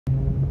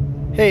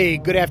Hey,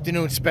 good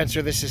afternoon,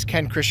 Spencer. This is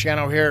Ken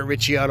Cristiano here at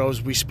Ritchie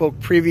Autos. We spoke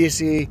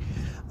previously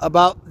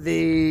about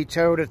the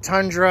Toyota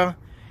Tundra.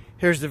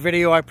 Here's the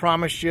video I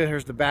promised you.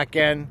 Here's the back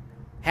end.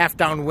 Half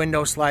down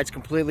window, slides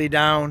completely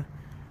down.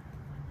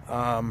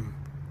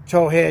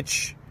 Tow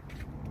hitch,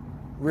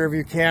 rear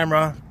view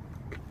camera,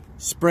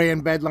 spray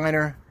and bed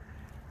liner.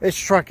 This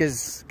truck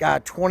has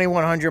got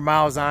 2,100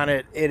 miles on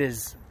it. It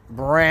is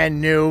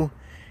brand new.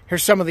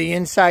 Here's some of the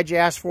inside you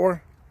asked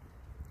for.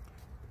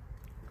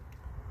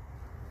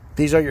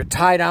 These are your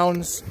tie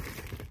downs.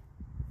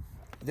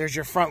 There's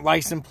your front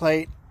license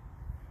plate.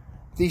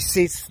 These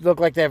seats look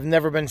like they've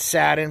never been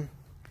sat in.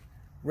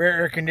 Rear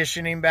air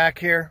conditioning back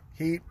here.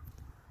 Heat.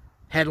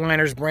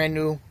 Headliner's brand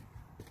new.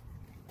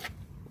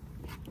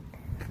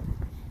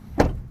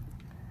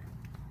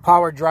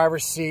 Power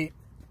driver's seat.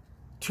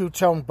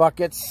 Two-tone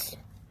buckets.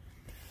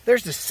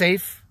 There's the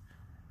safe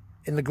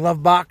in the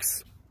glove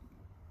box.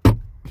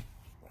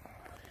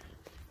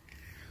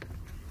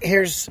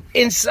 Here's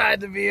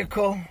inside the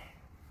vehicle.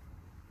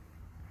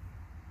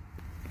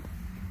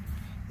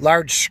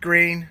 Large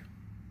screen,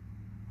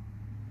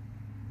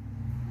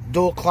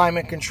 dual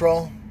climate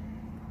control.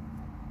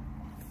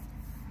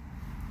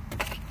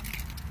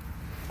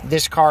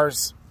 This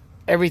car's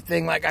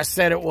everything like I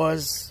said it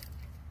was.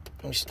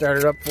 Let me start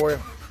it up for you.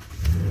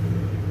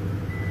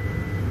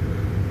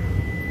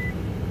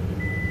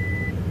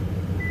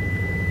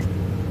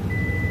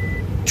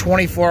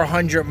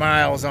 $2,400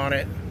 miles on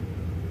it.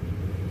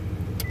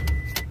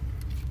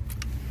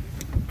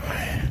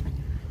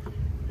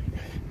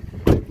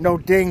 No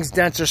dings,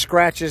 dents, or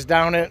scratches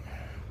down it.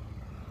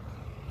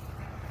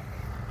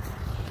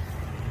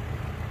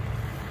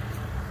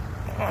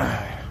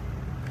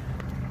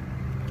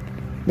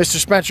 Mr.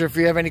 Spencer, if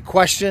you have any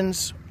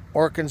questions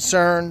or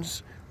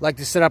concerns, like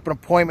to set up an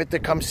appointment to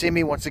come see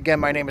me, once again,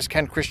 my name is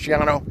Ken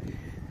Cristiano.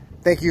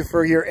 Thank you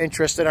for your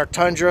interest in our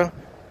Tundra.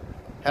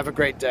 Have a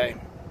great day.